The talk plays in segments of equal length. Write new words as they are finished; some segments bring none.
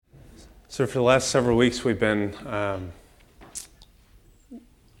So for the last several weeks, we've been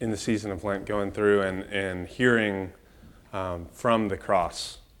in the season of Lent going through and hearing from the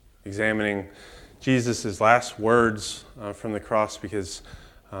cross, examining Jesus' last words from the cross, because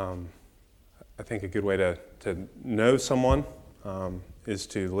I think a good way to know someone is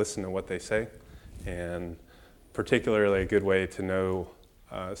to listen to what they say, and particularly a good way to know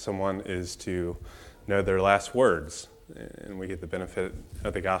someone is to know their last words. And we get the benefit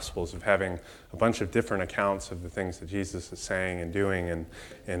of the Gospels of having a bunch of different accounts of the things that Jesus is saying and doing,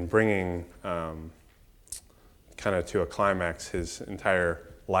 and bringing kind of to a climax his entire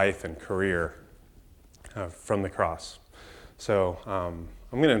life and career from the cross. So I'm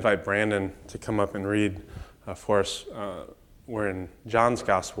going to invite Brandon to come up and read for us. We're in John's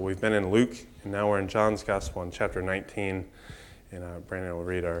Gospel. We've been in Luke, and now we're in John's Gospel in chapter 19. And Brandon will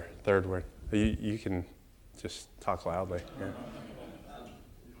read our third word. You can just talk loudly. Yeah. When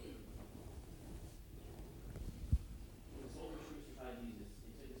the soldiers crucified Jesus,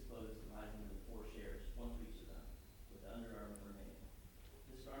 they took his clothes, divided them into 4 shares, one for each of them, with the undergarment remaining.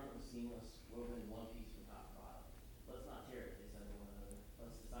 This garment was seamless, woven in one piece from top to bottom. "Let's not tear it," they said to one another.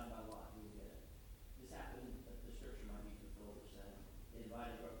 "Let's decide by lot who will get it." This happened that the scripture might be fulfilled, which said, "They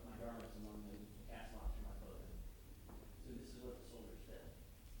divided my garments among them and cast lots for my clothing." So this is what the soldiers did.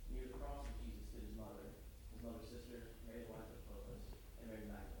 Near the cross of Jesus stood his mother's sister, Mary the wife of Clopas, and Mary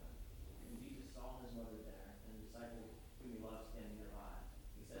Magdalene. When Jesus saw his mother there, and the disciple whom he loved standing nearby,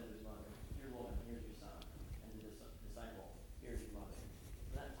 he said to his mother, "Dear woman, here's your son." And to the disciple, "Here's your mother."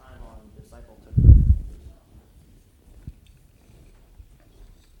 From that time on, the disciple took her to himself.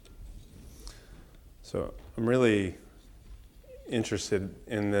 So I'm really interested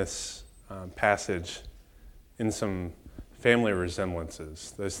in this passage in some family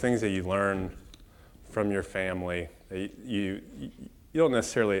resemblances. Those things that you learn from your family. You don't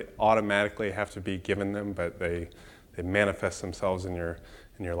necessarily automatically have to be given them, but they manifest themselves in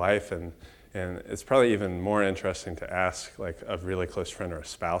your life, and it's probably even more interesting to ask like a really close friend or a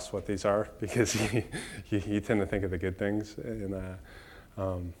spouse what these are, because you tend to think of the good things, and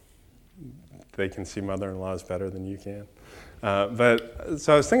they can see mother-in-laws better than you can. But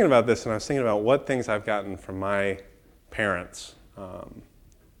so I was thinking about this, and I was thinking about what things I've gotten from my parents,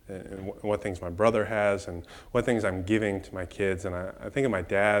 and what things my brother has, and what things I'm giving to my kids. And I think of my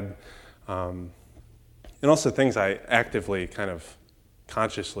dad, and also things I actively kind of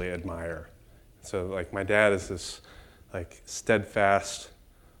consciously admire. So like my dad is this like steadfast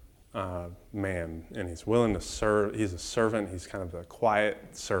man, and he's willing to serve. He's a servant. He's kind of a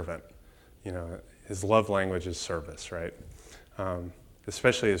quiet servant. You know, his love language is service, right?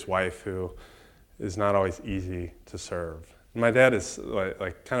 Especially his wife, who is not always easy to serve. My dad is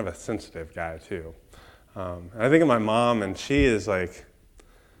like kind of a sensitive guy too. And I think of my mom, and she is like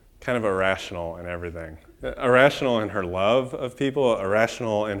kind of irrational in everything. Irrational in her love of people,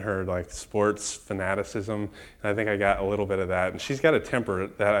 irrational in her like sports fanaticism. And I think I got a little bit of that. And she's got a temper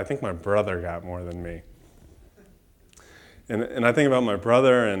that I think my brother got more than me. And I think about my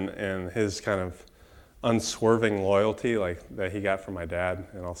brother and his kind of unswerving loyalty like that he got from my dad,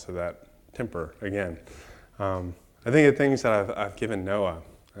 and also that temper again. I think of things that I've given Noah.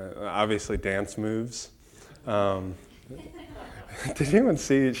 Obviously, dance moves. Did anyone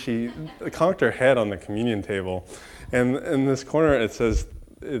see she conked her head on the communion table? And in this corner, it says,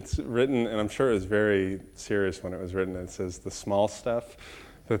 it's written, and I'm sure it was very serious when it was written, it says the small stuff,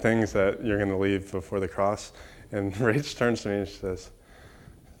 the things that you're going to leave before the cross. And Rach turns to me and she says,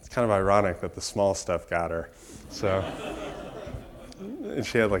 "It's kind of ironic that the small stuff got her." So, and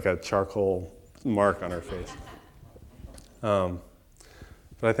she had like a charcoal mark on her face. But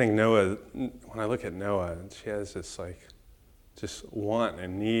I think Noah, when I look at Noah, she has this like just want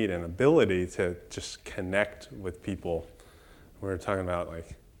and need and ability to just connect with people. We were talking about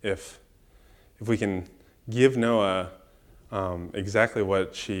like if we can give Noah exactly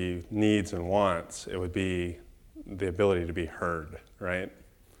what she needs and wants, it would be the ability to be heard, right?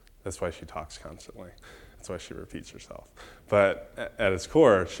 That's why she talks constantly. That's why she repeats herself. But at its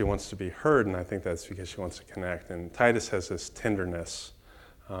core, she wants to be heard, and I think that's because she wants to connect. And Titus has this tenderness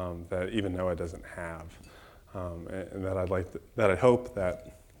that even Noah doesn't have, and that I hope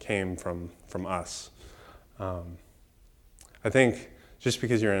that came from us. I think just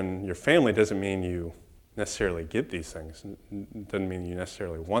because you're in your family doesn't mean you necessarily get these things. It doesn't mean you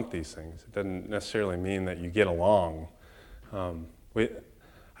necessarily want these things. It doesn't necessarily mean that you get along.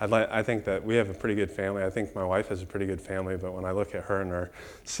 I think that we have a pretty good family. I think my wife has a pretty good family, but when I look at her and her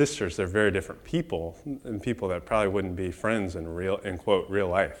sisters, they're very different people, and people that probably wouldn't be friends in quote, real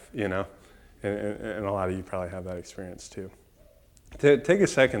life, you know? And a lot of you probably have that experience too. take a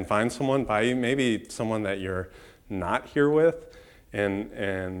second, find someone by you, maybe someone that you're not here with,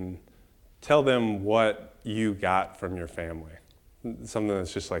 and tell them what you got from your family. Something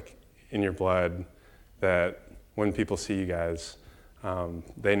that's just like in your blood, that when people see you guys,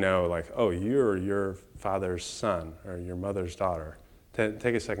 they know like, oh, you're your father's son or your mother's daughter. Take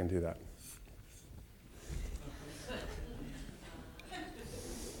a second to do that.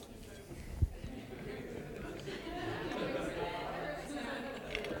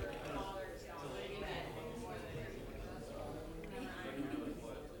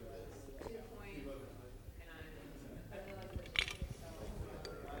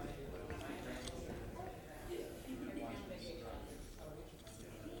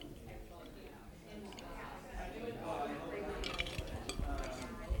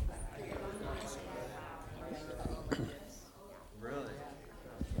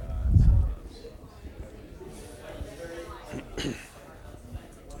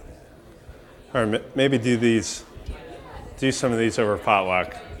 Or maybe do some of these over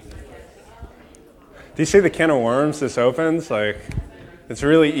potluck. Do you see the can of worms this opens? Like, it's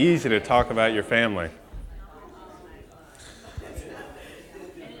really easy to talk about your family.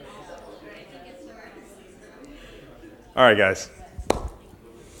 All right, guys.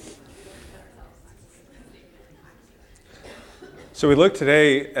 So we look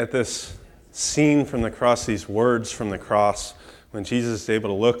today at this scene from the cross, these words from the cross, when Jesus is able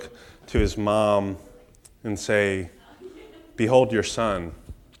to look to his mom and say, "Behold your son,"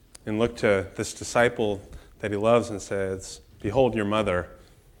 and look to this disciple that he loves and says, "Behold your mother."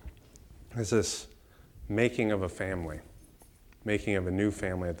 There's this making of a family, making of a new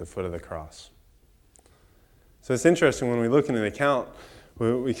family at the foot of the cross. So it's interesting when we look into the account,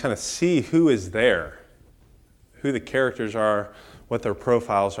 we kind of see who is there, who the characters are, what their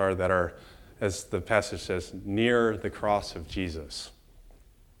profiles are that are, as the passage says, near the cross of Jesus.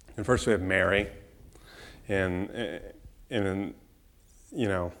 And first we have Mary, and you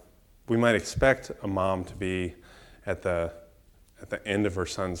know, we might expect a mom to be at the end of her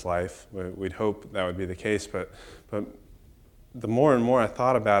son's life. We'd hope that would be the case, but the more and more I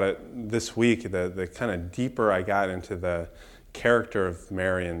thought about it this week, the kind of deeper I got into the character of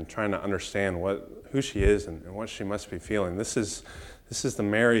Mary and trying to understand who she is and what she must be feeling. This is the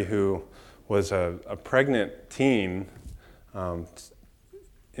Mary who was a pregnant teen,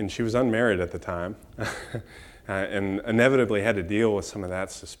 and she was unmarried at the time, and inevitably had to deal with some of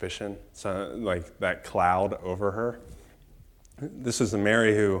that suspicion, like that cloud over her. This is the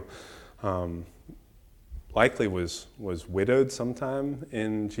Mary who likely was widowed sometime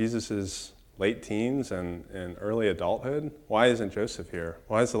in Jesus' late teens and early adulthood. Why isn't Joseph here?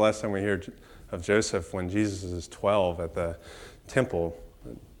 Why is the last time we hear of Joseph when Jesus is 12 at the temple?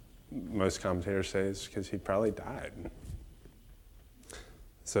 Most commentators say it's because he probably died.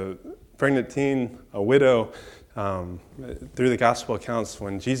 So, pregnant teen, a widow, through the gospel accounts,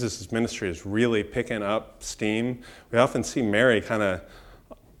 when Jesus' ministry is really picking up steam, we often see Mary kind of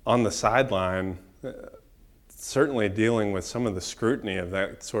on the sideline, certainly dealing with some of the scrutiny of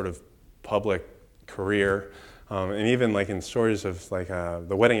that sort of public career. And even like in stories of like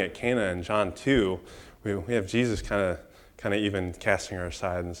the wedding at Cana in John 2, we have Jesus kind of even casting her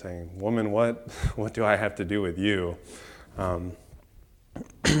aside and saying, "Woman, what do I have to do with you?"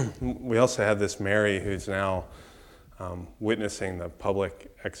 We also have this Mary who's now witnessing the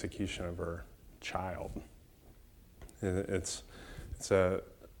public execution of her child. It's a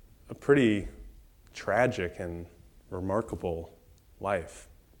pretty tragic and remarkable life.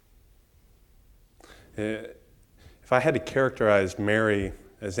 If I had to characterize Mary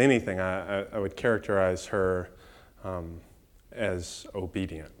as anything, I would characterize her as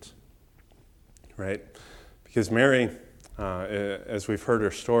obedient, right? Because Mary, as we've heard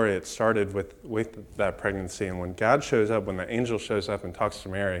her story, it started with that pregnancy, and when God shows up, when the angel shows up and talks to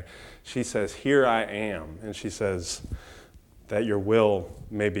Mary, she says, "Here I am," and she says, "That your will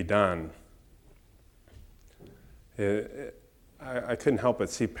may be done." I couldn't help but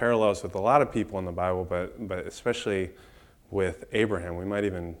see parallels with a lot of people in the Bible, but especially with Abraham. We might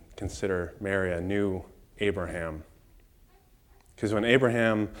even consider Mary a new Abraham. Because when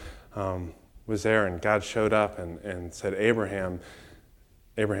Abraham was there and God showed up and said, Abraham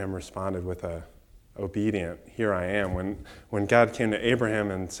responded with a obedient, "Here I am." When God came to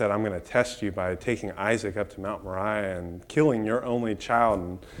Abraham and said, "I'm going to test you by taking Isaac up to Mount Moriah and killing your only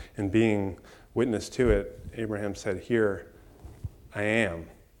child and being witness to it," Abraham said, "Here I am."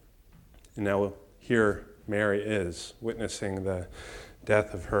 And now here Mary is, witnessing the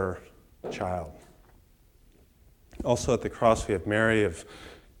death of her child. Also at the cross we have Mary of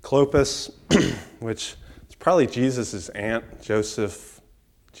Clopas, which is probably Jesus' aunt, Joseph,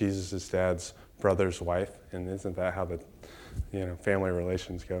 Jesus' dad's brother's wife. And isn't that how the family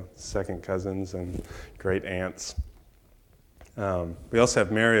relations go? Second cousins and great aunts. We also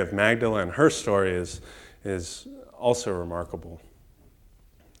have Mary of Magdala, and her story is also remarkable.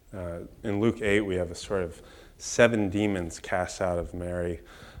 In Luke 8, we have a story of 7 demons cast out of Mary.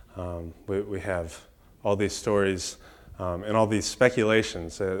 We have all these stories and all these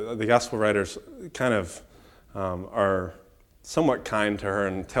speculations. The gospel writers kind of are somewhat kind to her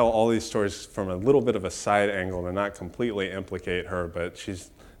and tell all these stories from a little bit of a side angle to not completely implicate her, but she's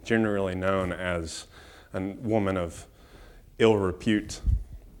generally known as a woman of ill repute.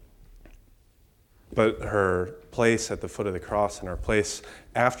 But her place at the foot of the cross and her place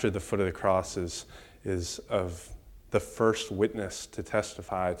after the foot of the cross is of the first witness to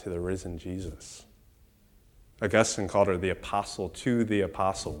testify to the risen Jesus. Augustine called her the apostle to the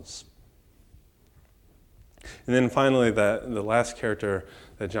apostles. And then finally, the last character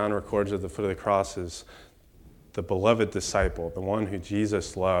that John records at the foot of the cross is the beloved disciple, the one who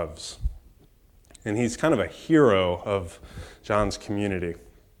Jesus loves. And he's kind of a hero of John's community.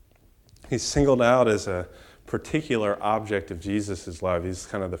 He's singled out as a particular object of Jesus' love. He's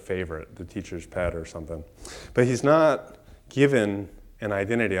kind of the favorite, the teacher's pet or something. But he's not given an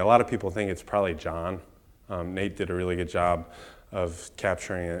identity. A lot of people think it's probably John. Nate did a really good job of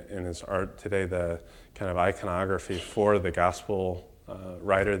capturing it in his art today. The kind of iconography for the gospel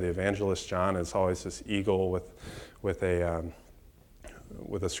writer, the evangelist John, is always this eagle with a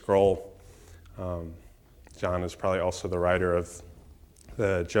scroll. John is probably also the writer of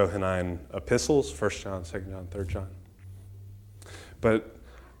the Johannine epistles, 1 John, 2 John, 3 John. But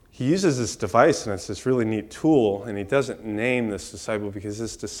he uses this device, and it's this really neat tool, and he doesn't name this disciple because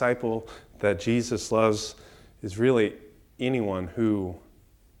this disciple that Jesus loves is really anyone who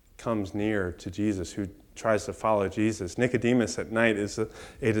comes near to Jesus, who tries to follow Jesus. Nicodemus at night is a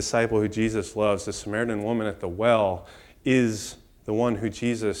disciple who Jesus loves. The Samaritan woman at the well is the one who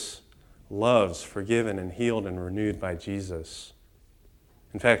Jesus loves, forgiven and healed and renewed by Jesus.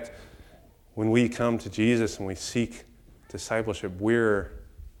 In fact, when we come to Jesus and we seek discipleship, we're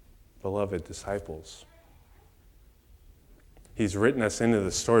beloved disciples. He's written us into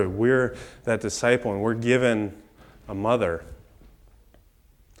the story. We're that disciple, and we're given a mother.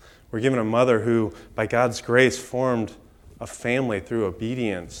 We're given a mother who, by God's grace, formed a family through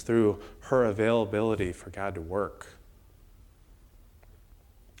obedience, through her availability for God to work.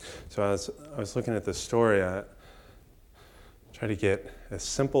 So I was looking at this story. I tried to get as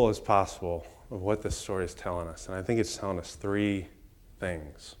simple as possible of what this story is telling us. And I think it's telling us 3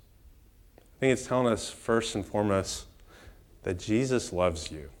 things. I think it's telling us, first and foremost, that Jesus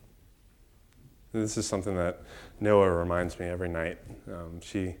loves you. This is something that Noah reminds me every night.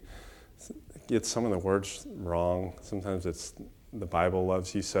 She gets some of the words wrong. Sometimes it's the Bible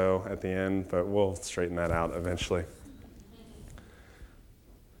loves you so at the end, but we'll straighten that out eventually.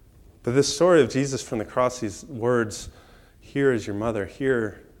 But this story of Jesus from the cross, these words, here is your mother,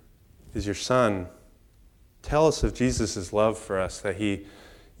 here is your son, tell us of Jesus' love for us, that he,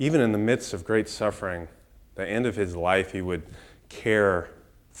 even in the midst of great suffering, the end of his life, he would care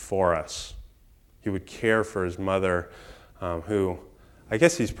for us. He would care for his mother, who, I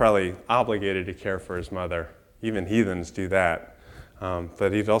guess he's probably obligated to care for his mother. Even heathens do that.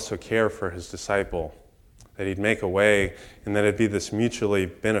 But he'd also care for his disciple, that he'd make a way, and that it'd be this mutually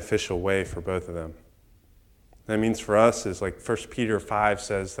beneficial way for both of them. That means for us is like 1 Peter 5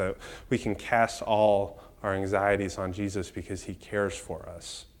 says that we can cast all our anxieties on Jesus because he cares for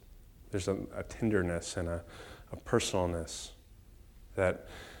us. There's a tenderness and a personalness that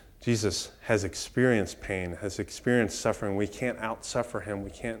Jesus has experienced pain, has experienced suffering. We can't out-suffer him. We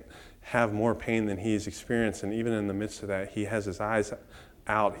can't have more pain than he's experienced. And even in the midst of that, he has his eyes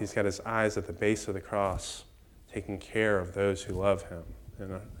out. He's got his eyes at the base of the cross, taking care of those who love him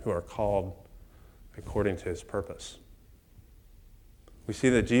and who are called according to his purpose. We see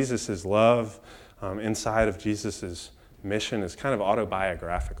that Jesus' love inside of Jesus' mission is kind of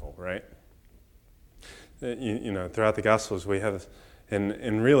autobiographical, right? Throughout the Gospels we have,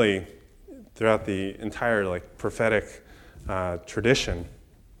 and really throughout the entire prophetic tradition,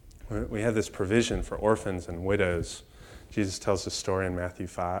 we have this provision for orphans and widows. Jesus tells the story in Matthew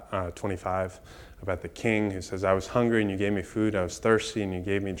 25 about the king who says, I was hungry and you gave me food, I was thirsty and you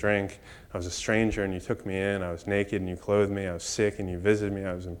gave me drink, I was a stranger and you took me in, I was naked and you clothed me, I was sick and you visited me,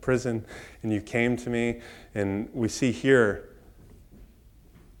 I was in prison and you came to me. And we see here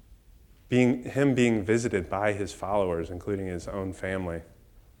him being visited by his followers, including his own family,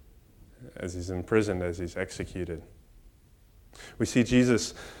 as he's imprisoned, as he's executed. We see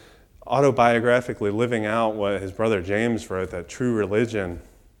Jesus autobiographically living out what his brother James wrote, that true religion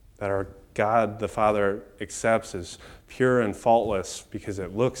that our God the Father accepts as pure and faultless because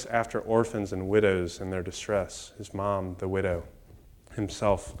it looks after orphans and widows in their distress. His mom, the widow,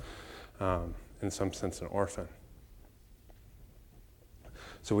 himself, in some sense, an orphan.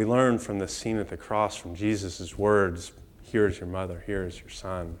 So we learn from this scene at the cross, from Jesus' words, "Here is your mother, here is your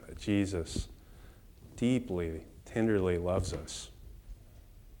son," that Jesus deeply, tenderly loves us.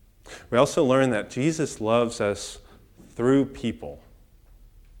 We also learn that Jesus loves us through people.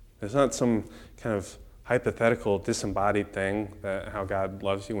 It's not some kind of hypothetical, disembodied thing that how God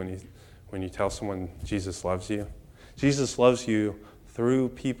loves you when you tell someone Jesus loves you. Jesus loves you through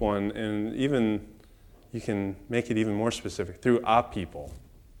people, and even you can make it even more specific, through a people.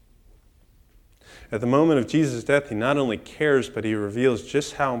 At the moment of Jesus' death, he not only cares, but he reveals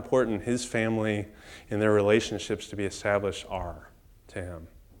just how important his family and their relationships to be established are to him.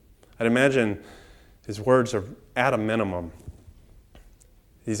 I'd imagine his words are at a minimum.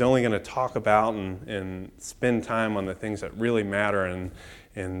 He's only going to talk about and spend time on the things that really matter,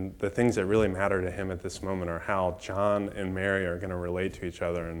 and the things that really matter to him at this moment are how John and Mary are going to relate to each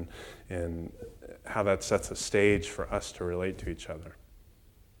other, and how that sets a stage for us to relate to each other.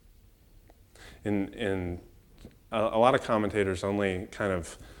 And a lot of commentators only kind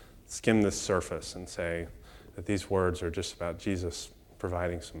of skim the surface and say that these words are just about Jesus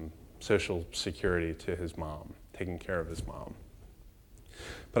providing some social security to his mom, taking care of his mom.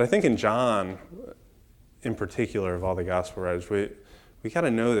 But I think in John, in particular, of all the gospel writers, we got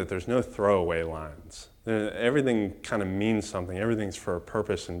to know that there's no throwaway lines. Everything kind of means something. Everything's for a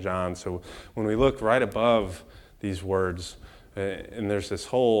purpose in John. So when we look right above these words, and there's this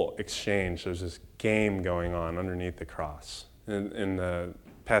whole exchange, there's this game going on underneath the cross. In the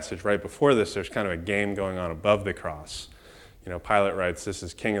passage right before this, there's kind of a game going on above the cross. Pilate writes, "This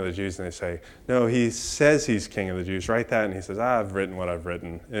is King of the Jews," and they say, "No, he says he's King of the Jews. Write that," and he says, "I've written what I've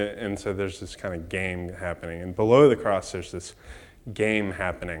written." And so there's this kind of game happening. And below the cross, there's this game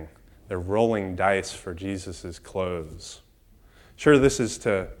happening. They're rolling dice for Jesus' clothes. Sure, this is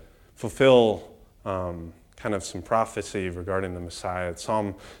to fulfill kind of some prophecy regarding the Messiah.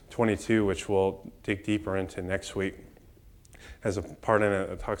 Psalm 22, which we'll dig deeper into next week, has a part in it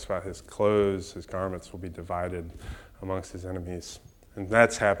that talks about his clothes, his garments will be divided amongst his enemies. And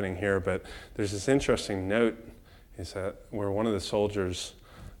that's happening here, but there's this interesting note is that where one of the soldiers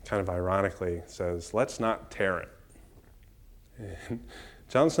kind of ironically says, "Let's not tear it." And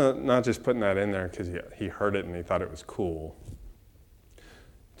John's not just putting that in there because he heard it and he thought it was cool.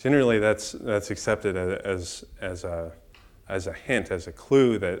 Generally, that's accepted as a hint, as a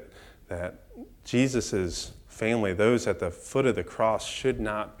clue that Jesus' family, those at the foot of the cross, should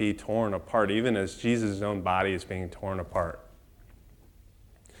not be torn apart, even as Jesus' own body is being torn apart.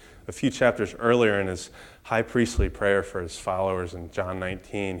 A few chapters earlier in his high priestly prayer for his followers in John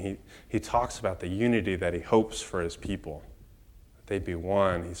 19, he talks about the unity that he hopes for his people, that they'd be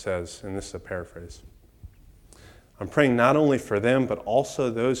one. He says, and this is a paraphrase, "I'm praying not only for them, but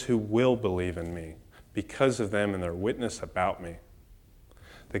also those who will believe in me because of them and their witness about me.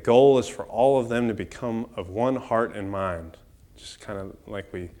 The goal is for all of them to become of one heart and mind," just kind of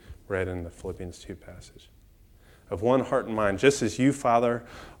like we read in the Philippians 2 passage. "Of one heart and mind, just as you, Father,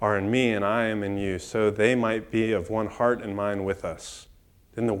 are in me and I am in you, so they might be of one heart and mind with us.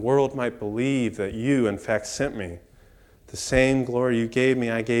 Then the world might believe that you, in fact, sent me. The same glory you gave me,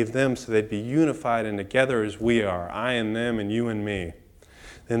 I gave them, so they'd be unified and together as we are, I and them and you and me.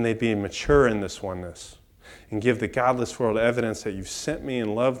 Then they'd be mature in this oneness and give the godless world evidence that you've sent me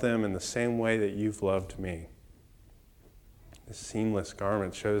and loved them in the same way that you've loved me." This seamless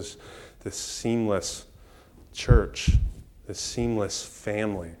garment shows this seamless church, this seamless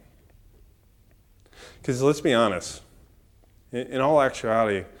family. Because let's be honest, in all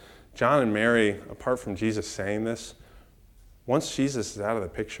actuality, John and Mary, apart from Jesus saying this, once Jesus is out of the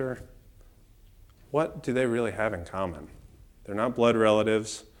picture, what do they really have in common? They're not blood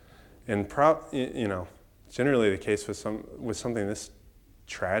relatives, and generally the case with something this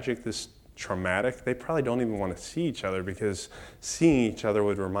tragic, this traumatic, they probably don't even want to see each other because seeing each other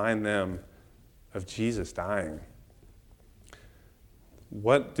would remind them of Jesus dying.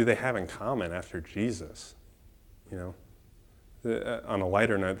 What do they have in common after Jesus? On a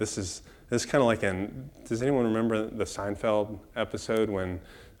lighter note, this is kind of like does anyone remember the Seinfeld episode when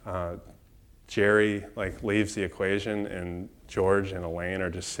Jerry leaves the equation and George and Elaine are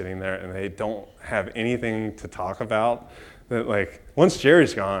just sitting there and they don't have anything to talk about? That once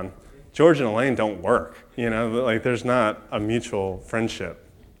Jerry's gone, George and Elaine don't work. There's not a mutual friendship.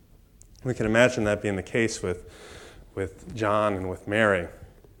 We can imagine that being the case with John and with Mary.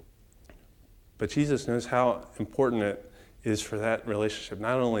 But Jesus knows how important it is for that relationship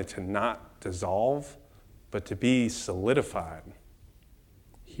not only to not dissolve, but to be solidified.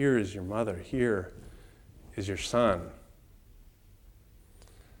 Here is your mother. Here is your son.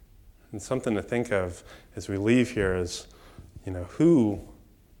 And something to think of as we leave here is, who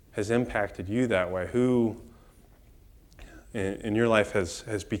has impacted you that way? Who in your life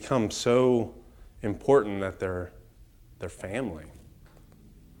has become so important that they're family?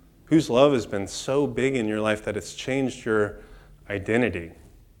 Whose love has been so big in your life that it's changed your identity?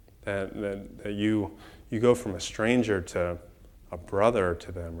 That you go from a stranger to a brother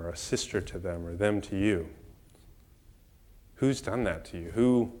to them, or a sister to them, or them to you. Who's done that to you?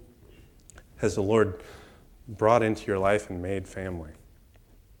 Who has the Lord brought into your life and made family?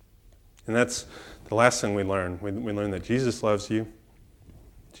 And that's the last thing we learn. We learn that Jesus loves you.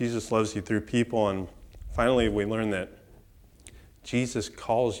 Jesus loves you through people. And finally, we learn that Jesus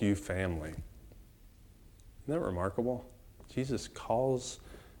calls you family. Isn't that remarkable? Jesus calls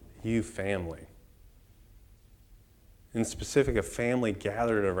you family. In specific, a family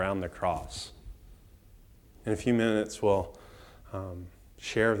gathered around the cross. In a few minutes, we'll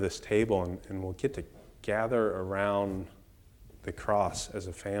share of this table, and we'll get to gather around the cross as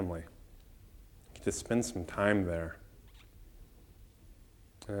a family. Get to spend some time there.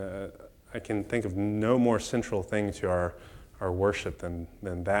 I can think of no more central thing to our worship than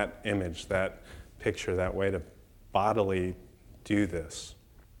that image, that picture, that way to bodily do this.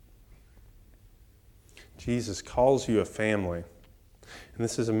 Jesus calls you a family. And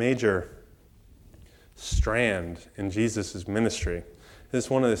this is a major strand in Jesus' ministry. This is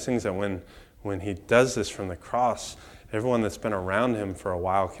one of those things that when he does this from the cross, everyone that's been around him for a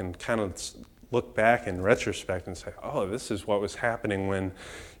while can kind of look back in retrospect and say, oh, this is what was happening when,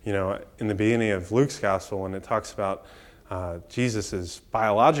 in the beginning of Luke's gospel, when it talks about Jesus'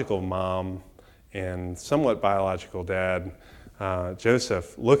 biological mom and somewhat biological dad,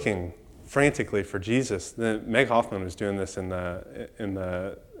 Joseph, looking frantically for Jesus. Then Meg Hoffman was doing this in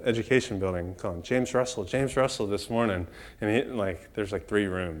the education building, calling James Russell this morning, and there's 3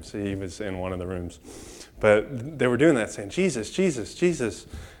 rooms. He was in one of the rooms, but they were doing that, saying Jesus, Jesus, Jesus,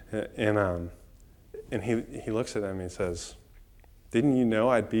 and he looks at them and he says, "Didn't you know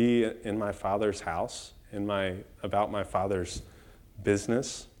I'd be in my Father's house, about my Father's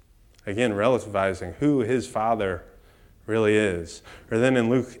business?" Again, relativizing who his Father really is. Or then in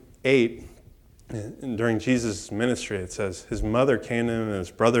Luke 8, during Jesus' ministry, it says, his mother came to him and his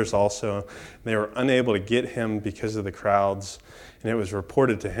brothers also. They were unable to get him because of the crowds. And it was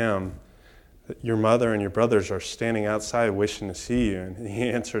reported to him that your mother and your brothers are standing outside wishing to see you. And he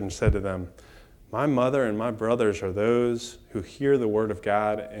answered and said to them, my mother and my brothers are those who hear the word of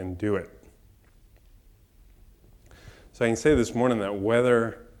God and do it. So I can say this morning that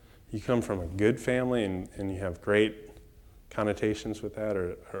whether you come from a good family and you have great connotations with that,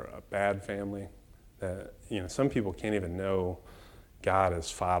 or a bad family, that some people can't even know God as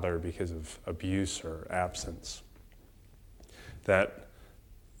Father because of abuse or absence. That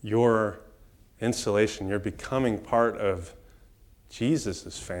your installation, you're becoming part of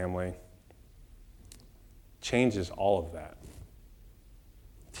Jesus' family, changes all of that.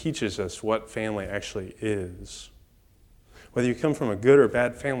 Teaches us what family actually is. Whether you come from a good or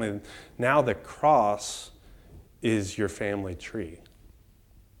bad family, now the cross is your family tree.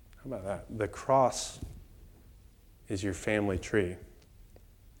 How about that? The cross is your family tree.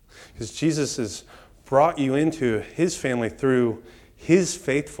 Because Jesus has brought you into his family through his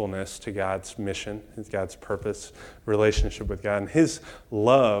faithfulness to God's mission, God's purpose, relationship with God, and his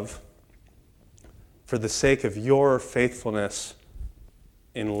love for the sake of your faithfulness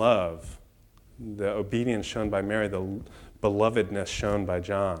in love, the obedience shown by Mary, the belovedness shown by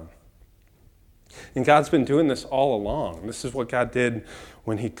John. And God's been doing this all along. This is what God did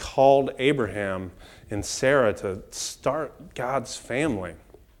when he called Abraham and Sarah to start God's family.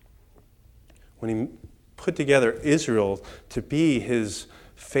 When he put together Israel to be his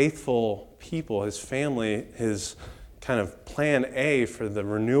faithful people, his family, his kind of plan A for the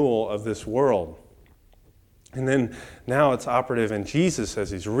renewal of this world. And then now it's operative in Jesus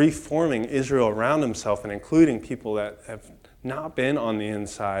as he's reforming Israel around himself and including people that have not been on the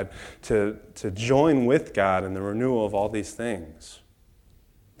inside to join with God in the renewal of all these things.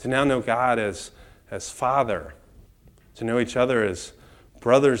 To now know God as Father. To know each other as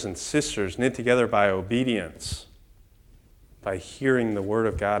brothers and sisters knit together by obedience. By hearing the word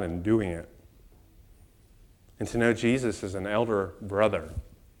of God and doing it. And to know Jesus as an elder brother.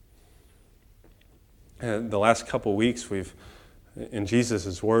 And the last couple weeks in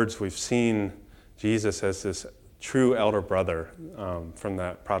Jesus' words, we've seen Jesus as this true elder brother from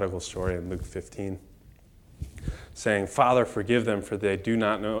that prodigal story in Luke 15, saying, "Father, forgive them, for they do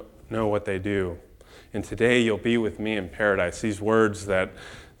not know what they do. And today you'll be with me in paradise." These words that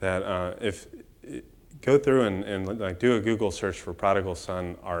if go through and like do a Google search for prodigal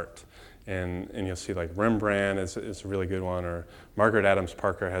son art, and you'll see like Rembrandt is a really good one, or Margaret Adams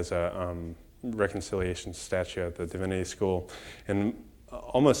Parker has a reconciliation statue at the Divinity School, and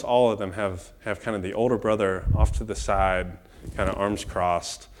almost all of them have kind of the older brother off to the side, kind of arms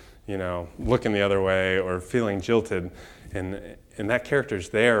crossed, looking the other way or feeling jilted, and that character's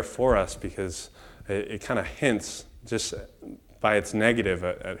there for us because it kind of hints just by its negative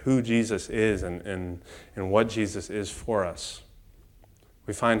at who Jesus is and what Jesus is for us.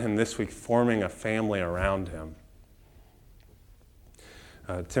 We find him this week forming a family around him.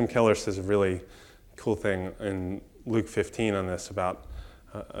 Tim Keller says a really cool thing in Luke 15 on this about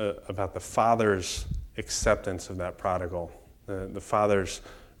the Father's acceptance of that prodigal, the Father's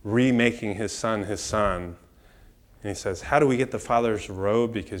remaking his son. And he says, how do we get the Father's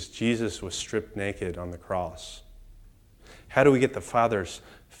robe? Because Jesus was stripped naked on the cross. How do we get the Father's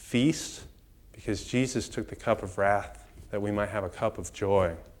feast? Because Jesus took the cup of wrath that we might have a cup of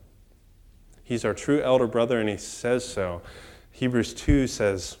joy. He's our true elder brother, and he says so. Hebrews 2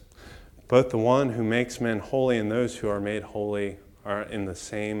 says, both the one who makes men holy and those who are made holy are in the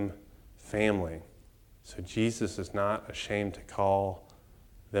same family. So Jesus is not ashamed to call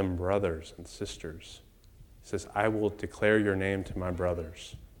them brothers and sisters. He says, I will declare your name to my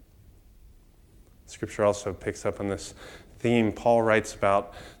brothers. Scripture also picks up on this theme. Paul writes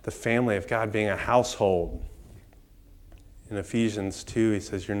about the family of God being a household. In Ephesians 2, he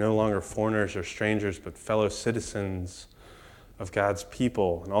says, you're no longer foreigners or strangers, but fellow citizens of God's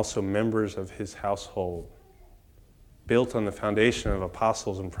people and also members of his household, built on the foundation of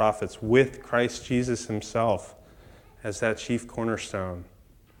apostles and prophets with Christ Jesus himself as that chief cornerstone.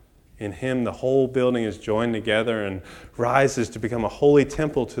 In him, the whole building is joined together and rises to become a holy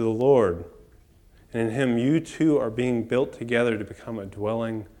temple to the Lord. And in him, you too are being built together to become a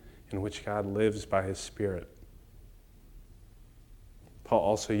dwelling in which God lives by his Spirit. Paul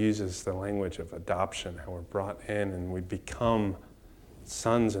also uses the language of adoption, how we're brought in and we become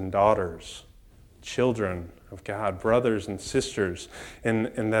sons and daughters, children of God, brothers and sisters, and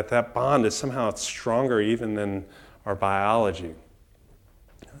that bond is somehow stronger even than our biology.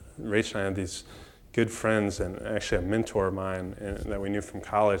 Rachel and I have these good friends, and actually a mentor of mine that we knew from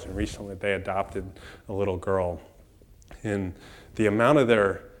college, and recently they adopted a little girl. And the amount of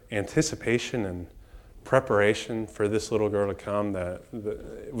their anticipation and preparation for this little girl to come,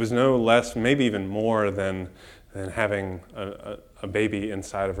 it was no less, maybe even more than having a baby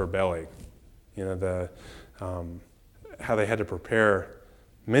inside of her belly. How they had to prepare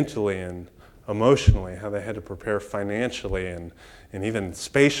mentally and emotionally, how they had to prepare financially and even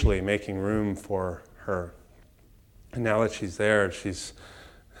spatially, making room for her. And now that she's there, she's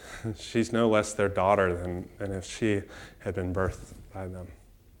no less their daughter than if she had been birthed by them.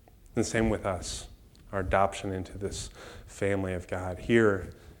 And the same with us, our adoption into this family of God.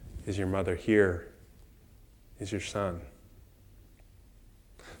 Here is your mother, here is your son.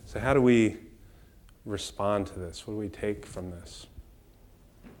 So how do we respond to this? What do we take from this?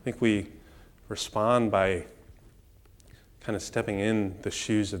 I think we respond by kind of stepping in the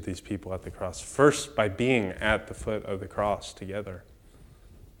shoes of these people at the cross. First, by being at the foot of the cross together,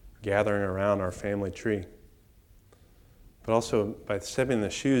 gathering around our family tree. But also by stepping in the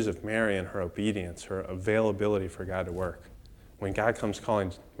shoes of Mary and her obedience, her availability for God to work. When God comes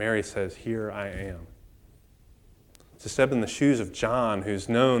calling, Mary says, here I am. To step in the shoes of John, who's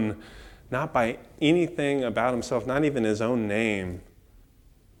known not by anything about himself, not even his own name,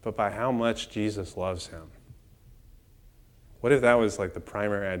 but by how much Jesus loves him. What if that was like the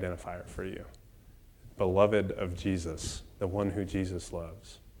primary identifier for you? Beloved of Jesus, the one who Jesus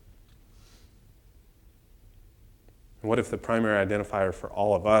loves. And what if the primary identifier for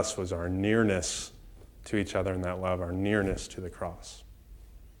all of us was our nearness to each other in that love, our nearness to the cross?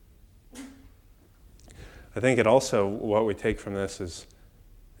 I think it also, what we take from this is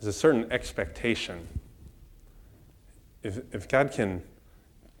a certain expectation. If God can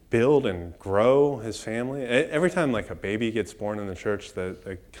build and grow his family, every time like a baby gets born in the church,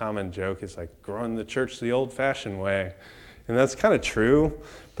 the common joke is like growing the church the old-fashioned way. And that's kind of true,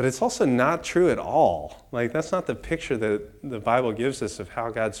 but it's also not true at all. Like, that's not the picture that the Bible gives us of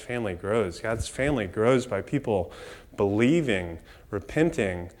how God's family grows. God's family grows by people believing,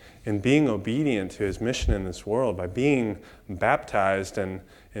 repenting, and being obedient to his mission in this world, by being baptized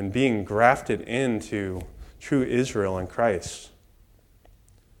and being grafted into true Israel in Christ.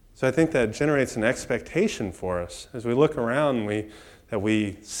 So I think that generates an expectation for us as we look around that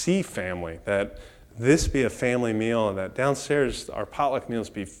we see family, that this be a family meal, and that downstairs our potluck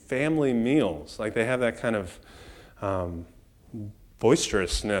meals be family meals. Like they have that kind of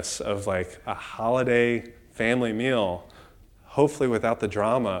boisterousness of like a holiday family meal, hopefully without the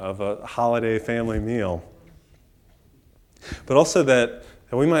drama of a holiday family meal. But also that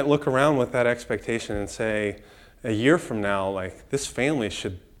we might look around with that expectation and say, a year from now, like this family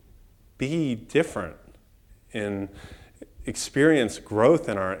should be different and experience growth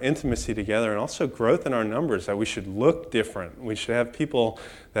in our intimacy together and also growth in our numbers, that we should look different. We should have people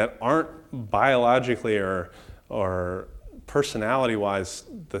that aren't biologically or personality-wise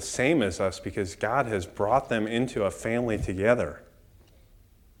the same as us because God has brought them into a family together.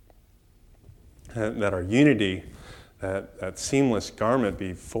 That our unity, that seamless garment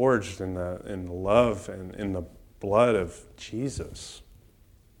be forged in the love and in the blood of Jesus.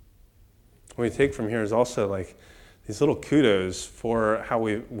 What we take from here is also like these little kudos for how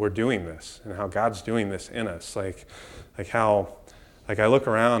we're doing this and how God's doing this in us. Like how I look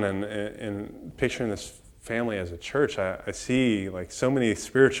around and picturing this family as a church, I see like so many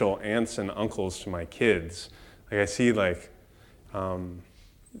spiritual aunts and uncles to my kids. Like I see like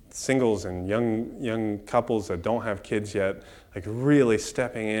singles and young couples that don't have kids yet, like really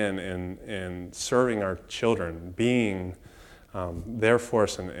stepping in and serving our children, being there for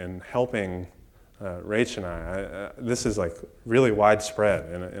us and helping Rach and I. This is like really widespread,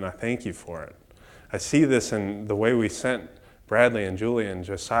 and I thank you for it. I see this in the way we sent Bradley and Julie and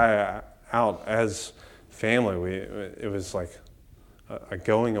Josiah out as family. It was like a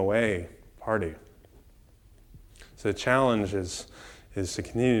going away party. So the challenge is to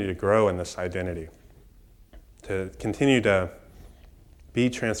continue to grow in this identity, to continue to be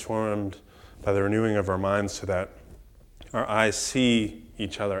transformed by the renewing of our minds so that our eyes see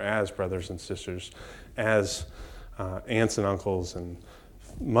each other as brothers and sisters, as aunts and uncles and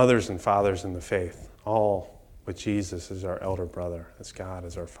mothers and fathers in the faith, all with Jesus as our elder brother, as God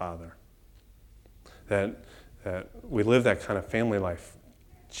as our Father. That we live that kind of family life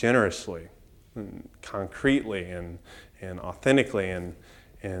generously, and concretely, and authentically, and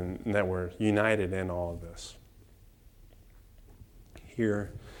that we're united in all of this.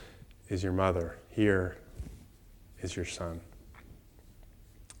 Here is your mother. Here is your son.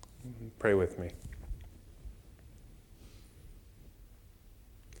 Pray with me.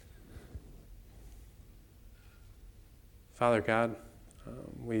 Father God,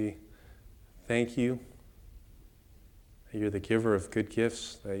 we thank you that you're the giver of good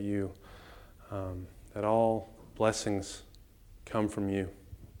gifts, that that all blessings come from you.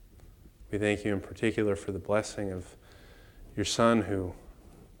 We thank you in particular for the blessing of your Son who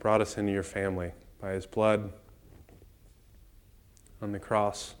brought us into your family by his blood on the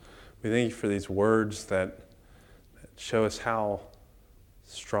cross. We thank you for these words that show us how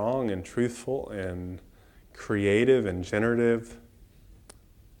strong and truthful and creative and generative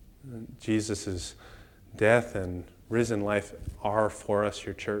Jesus' death and risen life are for us,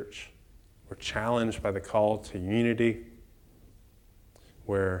 your church. We're challenged by the call to unity.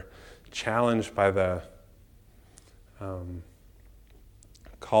 We're challenged by the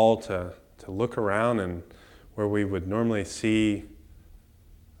call to look around and where we would normally see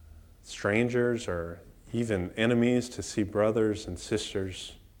strangers or even enemies, to see brothers and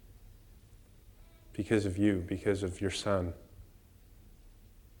sisters because of you, because of your Son.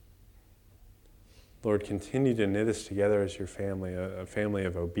 Lord, continue to knit us together as your family, a family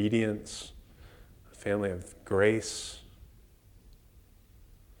of obedience, a family of grace,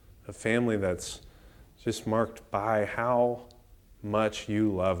 a family that's just marked by how much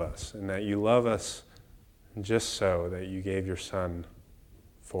you love us, and that you love us just so that you gave your Son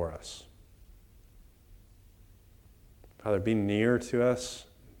for us. Father, be near to us,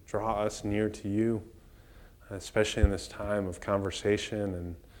 draw us near to you, especially in this time of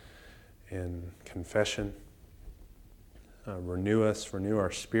conversation and confession. Renew us, renew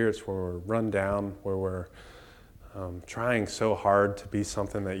our spirits where we're run down, where we're trying so hard to be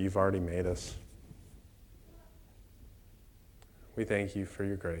something that you've already made us. We thank you for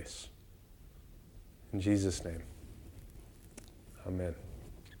your grace. In Jesus' name, amen.